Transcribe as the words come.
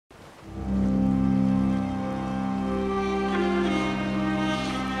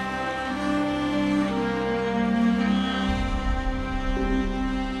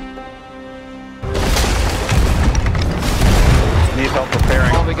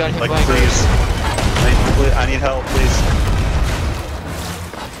got hit like, by a please. I need help, please.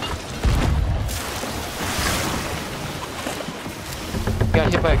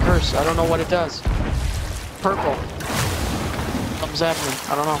 Got hit by a curse. I don't know what it does. Purple. Something's happening.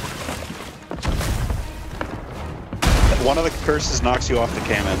 I don't know. One of the curses knocks you off the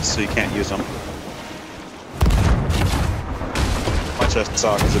cannons, so you can't use them. My chest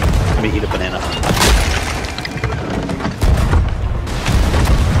saw because it made me eat a banana.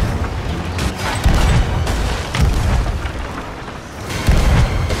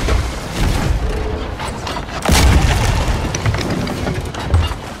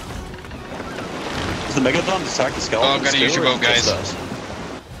 Does the Megalodon attack the skeleton? Oh, gotta use your boat, guys.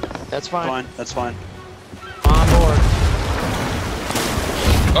 That's fine. That's fine. On board.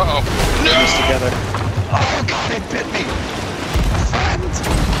 Uh-oh. No! Together. Oh god, it bit me! Friend!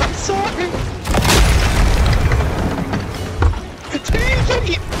 I'm sorry!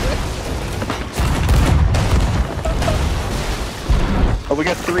 Oh, we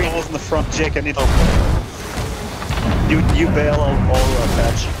got 3 holes in the front, Jake. I need help. You bail, I'll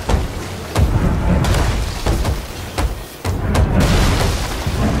patch.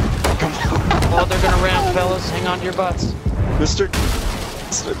 Come on. Oh, they're gonna ram, fellas. Hang on to your butts. Mr.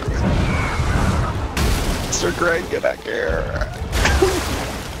 Greg, get back here.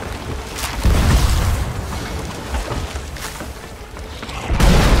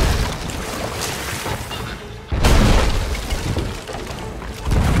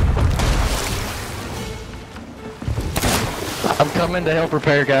 I'm coming to help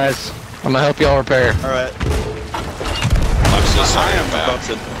repair, guys. I'm gonna help y'all repair. Alright. I'm so sorry, I am I'm bad. about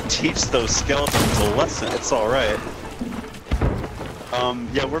to teach those skeletons a lesson. It's alright.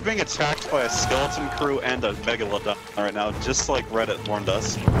 Yeah, we're being attacked by a skeleton crew and a megalodon right now, just like Reddit warned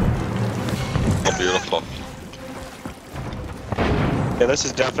us. Oh, beautiful. Yeah, this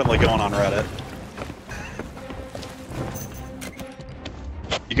is definitely going on Reddit.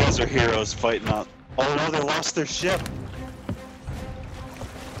 You guys are heroes fighting up. Oh no, they lost their ship!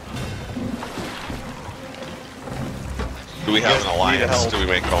 Do we have guys an need alliance? help. Do we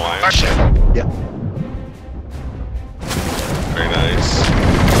make an alliance? Yeah. Very nice.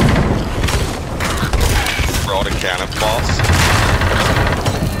 Throw out a cannonballs.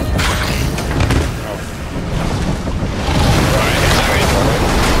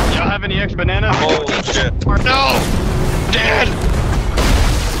 Y'all have any extra banana? Holy shit. No! Dead!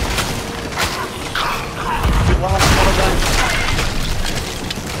 We lost one of them.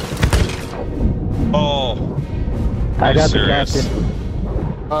 Oh. I got serious? the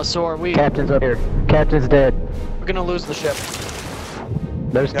captain. So are we. Captain's up here. Captain's dead. We're gonna lose the ship.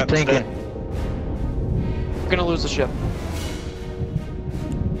 There's Captain's sinking. dead. We're gonna lose the ship.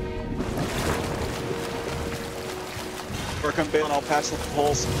 Work on bailing, I'll pass the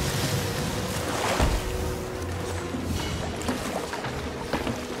holes.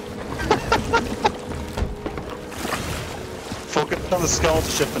 Focus on the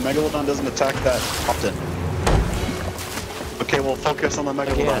skeleton ship, the Megalodon doesn't attack that often. Okay, we'll focus on the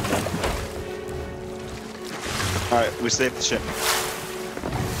Megalodon then. Alright, we saved the ship.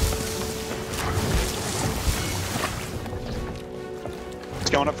 It's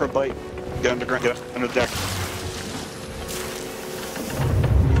going up for a bite. Get underground, get under the deck.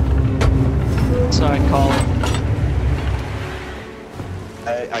 Side call.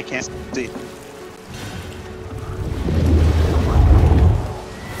 I can't see.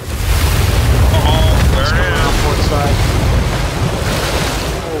 Oh, there it is. Port side.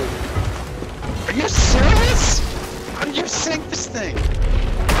 Are you serious? How do you sink this thing?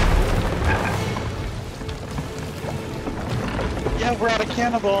 Yeah, we're out of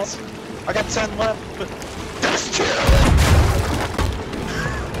cannonballs. I got 10 left, but there's 2!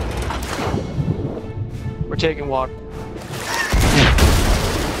 We're taking water.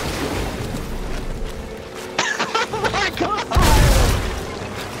 Oh my god!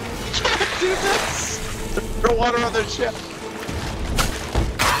 Can't do this! Throw water on their ship!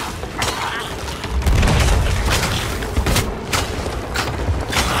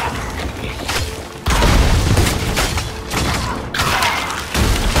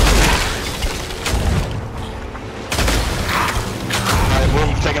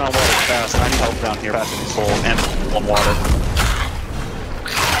 Taking on water fast. I need help down here passing these holes and on water.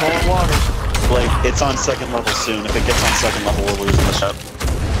 Full of water. Like, it's on second level soon. If it gets on second level, we're losing the ship.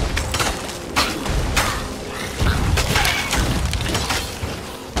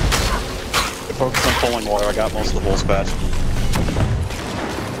 Focus on pulling water. I got most of the holes patched.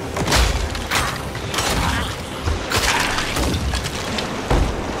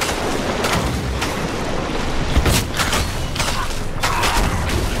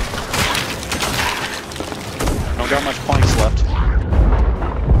 got much planks left.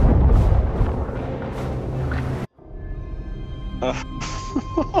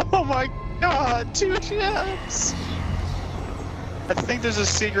 Oh my god, 2 ships! I think there's a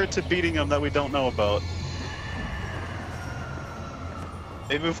secret to beating them that we don't know about.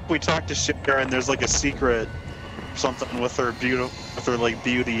 Maybe if we talk to Sharon, there's like a secret, something with her like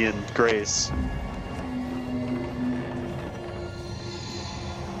beauty and grace.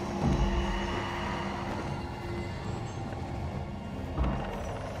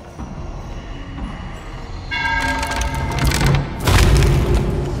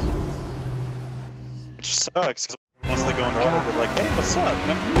 Which sucks, because once they go in the water, they're like, hey, what's up?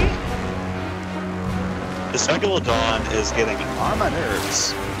 Remember me? This Megalodon is getting on my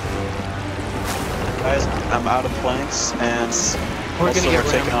nerves. Guys, I'm out of planks, and We're gonna get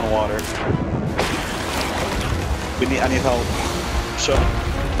taking on water. I need help. Show me.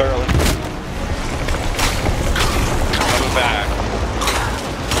 Barely. Coming back.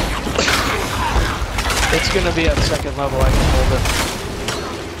 It's gonna be at second level, I can hold it.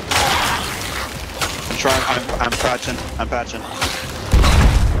 I'm patching. I'm patching.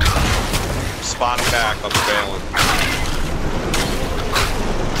 Spawning back, I'm failing.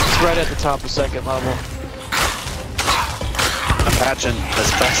 It's right at the top of second level. I'm patching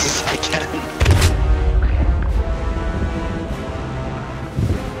as fast as I can.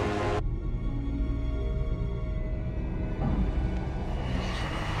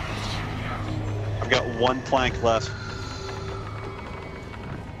 I've got 1 plank left.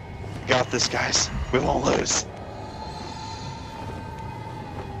 Got this, guys. We won't lose.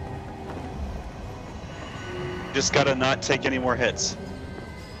 Just gotta not take any more hits.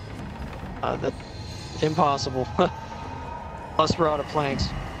 That's impossible. Plus we're out of planks.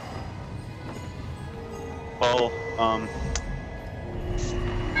 Well,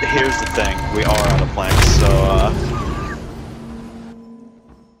 here's the thing. We are out of planks, so,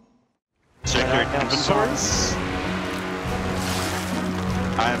 check your inventories.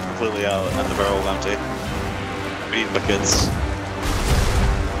 I am completely out and the barrel is empty. We need buckets.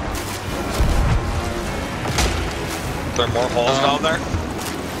 Are there more holes down there?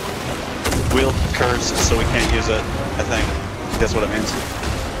 Wheel curves, so we can't use it, I think. That's what it means.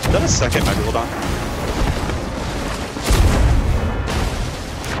 Is that a second Megalodon?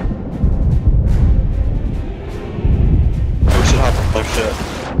 We should hop. Oh shit.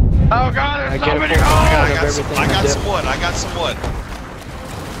 Oh god, I there's get so a many full holes! count I of got everything I got dip. some wood. I got some wood.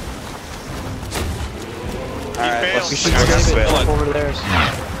 Alright, failed. We I should got save some it wood. over there.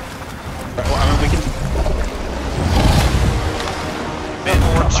 Well, I mean, we can.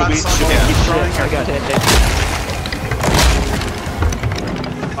 Should we keep trying? I got hit.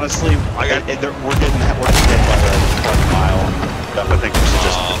 Honestly, we're getting hit by the mile. I think we should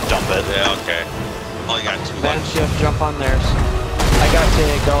just dump it. Yeah, okay. Only got 2 Van left. shift, jump on theirs. I got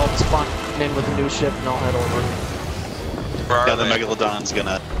tagged. I'll spawn in with a new ship and I'll head over. Where are Yeah, the they? Megalodon's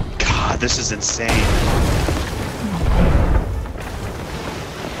gonna. God, this is insane.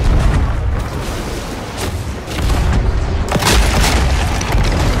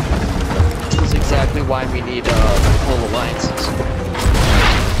 This is exactly why we need full alliances.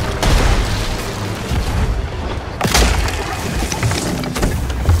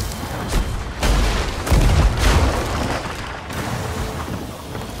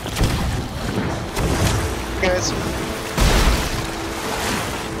 Guys,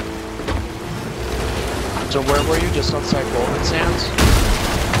 So where were you? Just outside Golden Sands?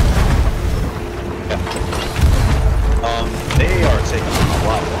 they are taking a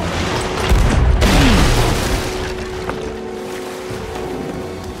lot longer.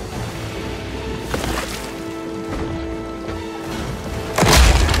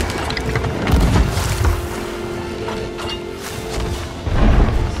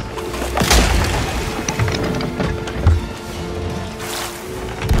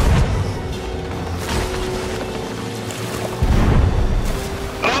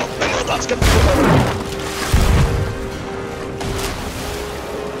 Let's get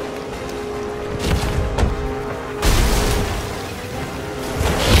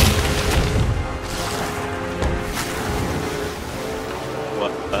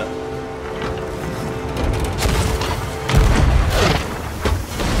what?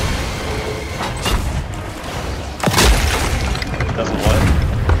 Doesn't what?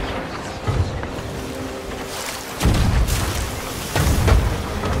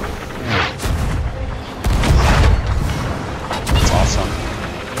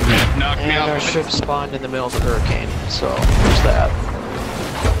 Knock me And out. our ship spawned in the middle of the hurricane, so there's that.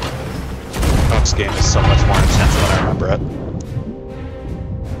 This game is so much more intense than I remember it.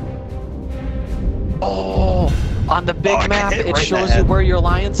 Oh, On the big Oh, I got map, hit it right in the shows you head. where your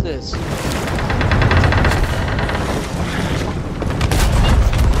alliance is.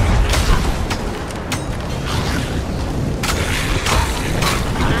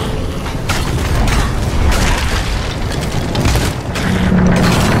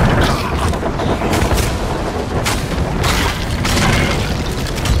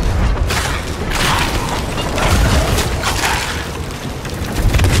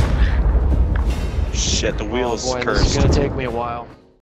 Shit, the wheel Oh is boy, this cursed. is gonna take me a while.